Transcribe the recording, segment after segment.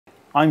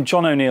I'm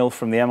John O'Neill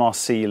from the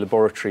MRC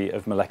Laboratory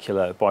of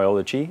Molecular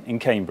Biology in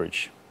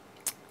Cambridge.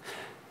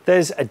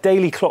 There's a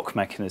daily clock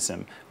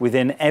mechanism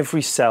within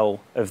every cell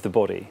of the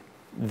body.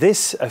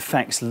 This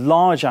affects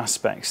large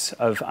aspects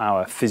of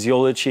our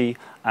physiology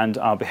and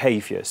our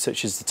behaviour,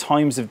 such as the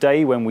times of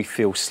day when we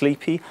feel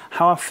sleepy,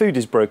 how our food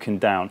is broken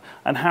down,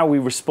 and how we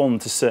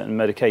respond to certain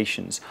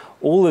medications.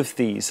 All of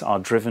these are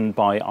driven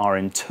by our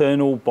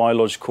internal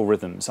biological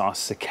rhythms, our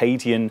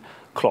circadian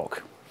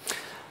clock.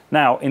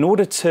 Now, in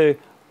order to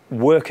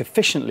work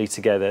efficiently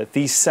together,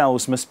 these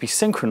cells must be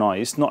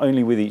synchronised not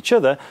only with each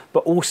other,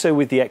 but also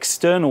with the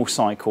external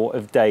cycle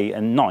of day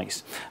and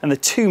night. And the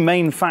two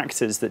main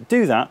factors that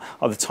do that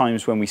are the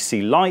times when we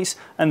see light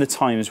and the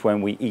times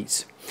when we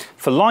eat.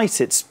 For light,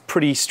 it's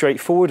pretty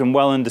straightforward and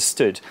well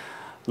understood.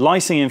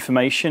 Lighting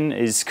information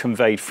is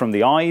conveyed from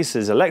the eyes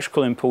as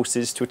electrical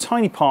impulses to a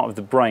tiny part of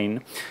the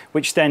brain,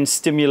 which then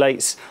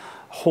stimulates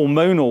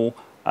hormonal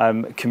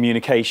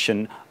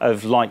communication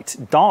of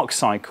light-dark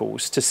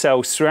cycles to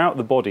cells throughout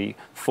the body,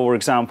 for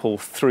example,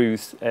 through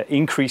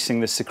increasing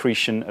the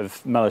secretion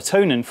of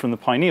melatonin from the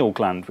pineal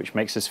gland, which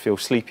makes us feel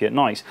sleepy at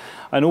night,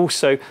 and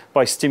also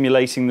by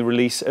stimulating the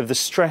release of the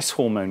stress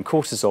hormone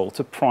cortisol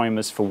to prime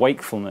us for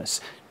wakefulness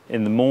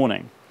in the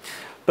morning.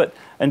 But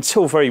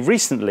until very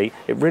recently,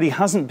 it really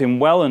hasn't been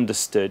well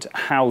understood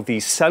how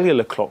these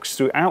cellular clocks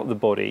throughout the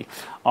body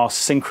are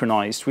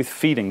synchronized with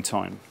feeding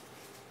time.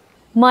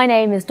 My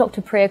name is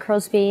Dr. Priya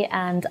Crosby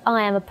and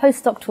I am a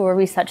postdoctoral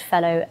research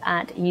fellow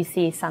at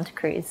UC Santa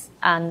Cruz,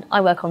 and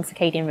I work on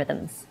circadian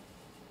rhythms.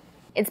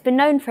 It's been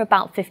known for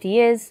about 50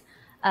 years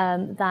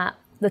that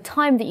the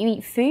time that you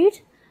eat food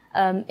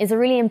is a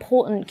really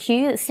important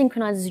cue that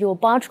synchronizes your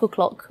biological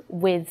clock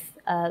with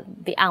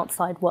the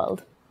outside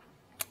world.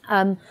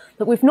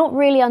 But we've not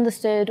really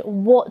understood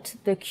what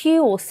the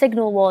cue or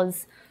signal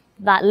was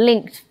that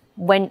linked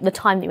the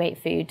time that you ate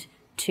food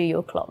to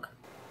your clock.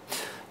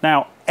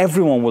 Now,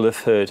 everyone will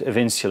have heard of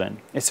insulin.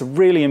 It's a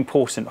really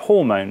important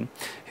hormone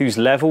whose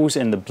levels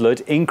in the blood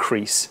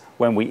increase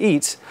when we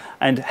eat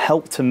and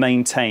help to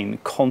maintain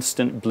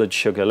constant blood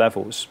sugar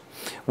levels.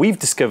 We've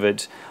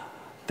discovered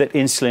that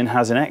insulin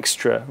has an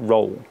extra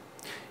role.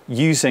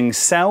 Using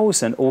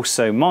cells and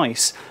also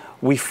mice,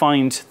 we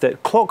find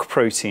that clock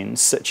proteins,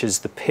 such as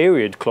the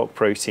period clock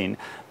protein,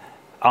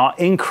 are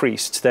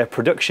increased, their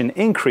production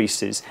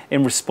increases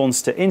in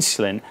response to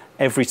insulin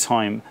every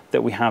time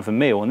that we have a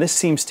meal. And this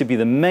seems to be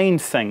the main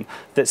thing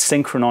that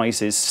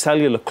synchronizes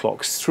cellular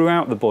clocks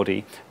throughout the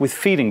body with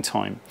feeding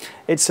time.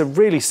 It's a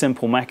really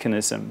simple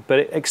mechanism, but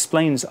it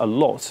explains a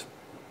lot.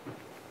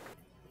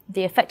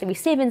 The effect that we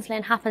see of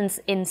insulin happens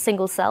in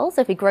single cells.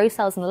 If we grow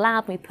cells in the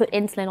lab and we put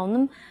insulin on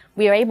them,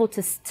 we are able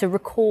to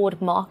record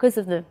markers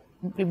of the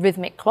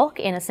rhythmic clock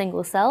in a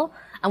single cell,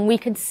 and we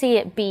can see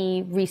it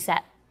be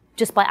reset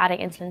just by adding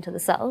insulin to the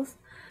cells.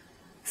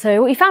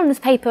 So what we found in this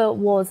paper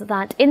was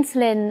that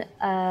insulin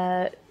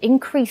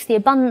increased the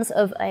abundance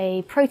of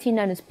a protein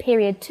known as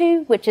period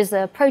 2, which is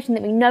a protein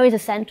that we know is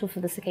essential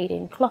for the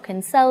circadian clock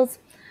in cells,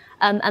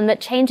 and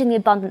that changing the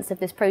abundance of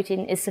this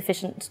protein is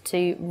sufficient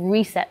to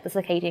reset the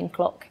circadian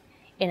clock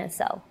in a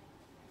cell.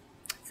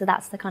 So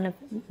that's the kind of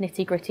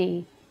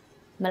nitty-gritty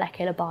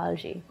molecular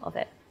biology of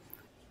it.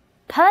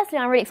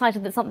 Personally, I'm really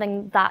excited that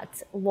something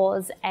that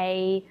was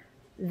a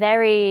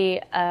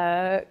very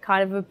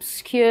kind of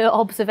obscure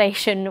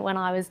observation when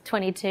I was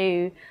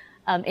 22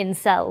 in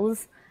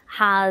cells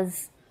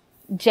has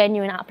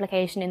genuine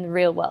application in the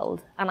real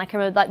world. And I can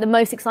remember, like, the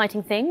most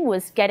exciting thing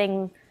was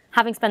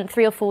having spent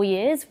 3 or 4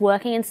 years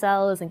working in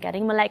cells and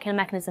getting a molecular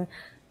mechanism,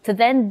 to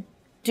then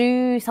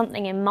do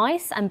something in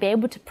mice and be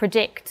able to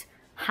predict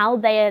how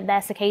their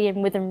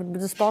circadian rhythm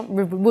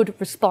would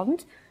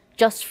respond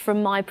just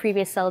from my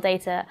previous cell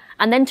data,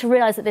 and then to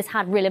realize that this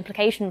had real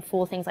implication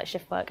for things like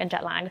shift work and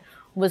jet lag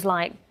was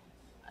like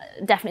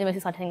definitely the most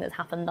exciting thing that's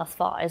happened thus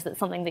far, is that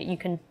something that you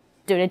can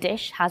do in a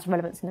dish has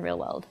relevance in the real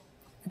world.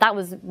 That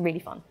was really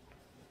fun.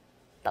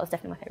 That was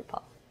definitely my favorite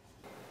part.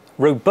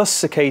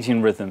 Robust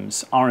circadian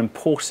rhythms are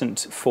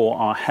important for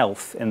our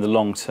health in the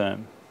long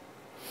term.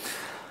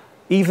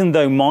 Even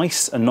though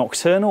mice are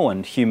nocturnal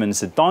and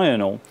humans are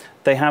diurnal,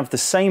 they have the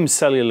same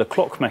cellular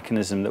clock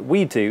mechanism that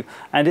we do,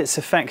 and it's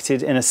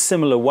affected in a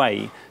similar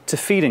way to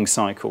feeding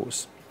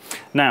cycles.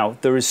 Now,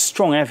 there is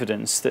strong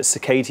evidence that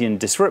circadian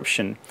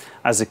disruption,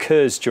 as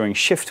occurs during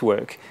shift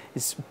work,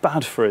 is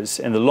bad for us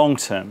in the long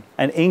term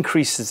and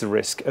increases the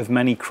risk of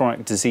many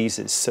chronic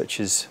diseases such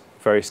as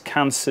various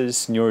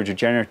cancers,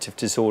 neurodegenerative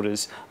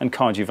disorders, and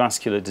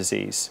cardiovascular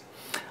disease.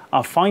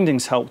 Our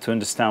findings help to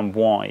understand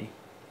why.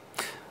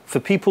 For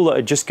people that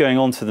are just going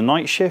on to the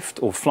night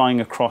shift or flying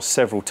across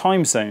several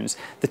time zones,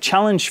 the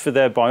challenge for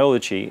their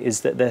biology is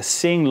that they're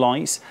seeing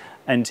light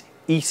and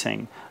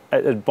eating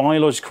at a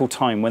biological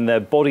time when their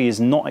body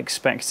is not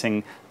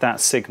expecting that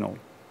signal.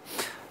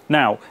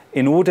 Now,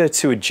 in order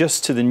to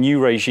adjust to the new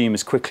regime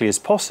as quickly as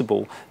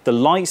possible, the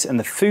light and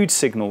the food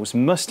signals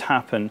must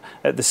happen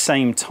at the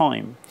same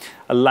time,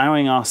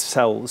 allowing our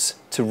cells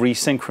to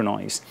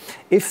resynchronise.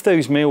 If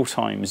those meal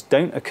times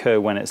don't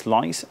occur when it's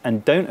light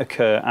and don't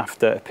occur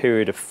after a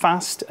period of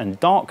fast and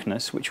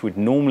darkness, which would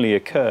normally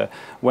occur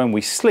when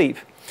we sleep,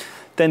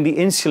 then the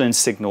insulin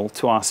signal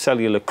to our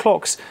cellular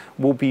clocks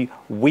will be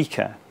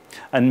weaker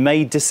and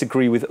may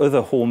disagree with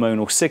other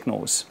hormonal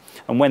signals.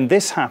 And when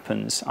this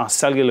happens, our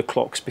cellular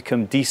clocks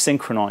become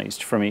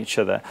desynchronized from each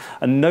other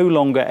and no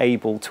longer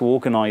able to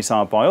organize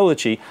our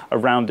biology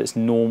around its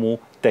normal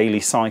daily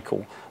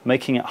cycle,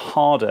 making it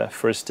harder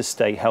for us to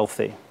stay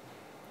healthy.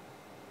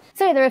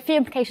 So there are a few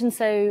implications.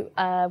 So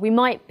we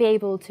might be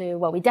able to,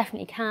 well, we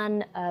definitely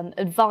can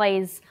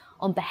advise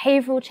on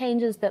behavioral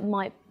changes that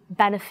might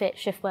benefit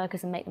shift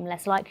workers and make them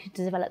less likely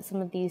to develop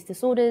some of these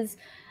disorders.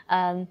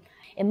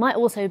 It might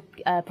also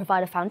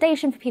provide a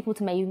foundation for people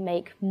to maybe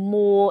make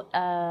more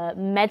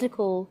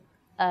medical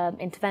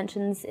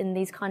interventions in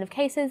these kind of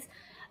cases.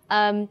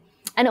 And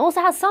it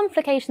also has some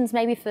implications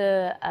maybe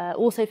for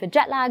also for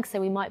jet lag,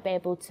 so we might be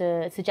able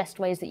to suggest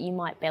ways that you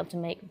might be able to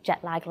make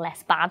jet lag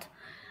less bad.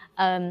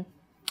 And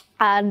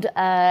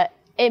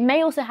it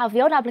may also have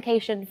the odd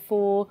application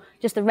for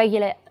just the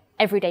regular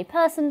everyday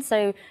person,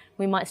 so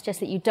we might suggest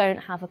that you don't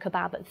have a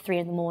kebab at 3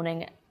 in the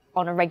morning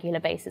on a regular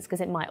basis,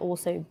 because it might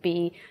also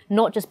be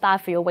not just bad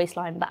for your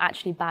waistline, but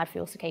actually bad for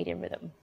your circadian rhythm.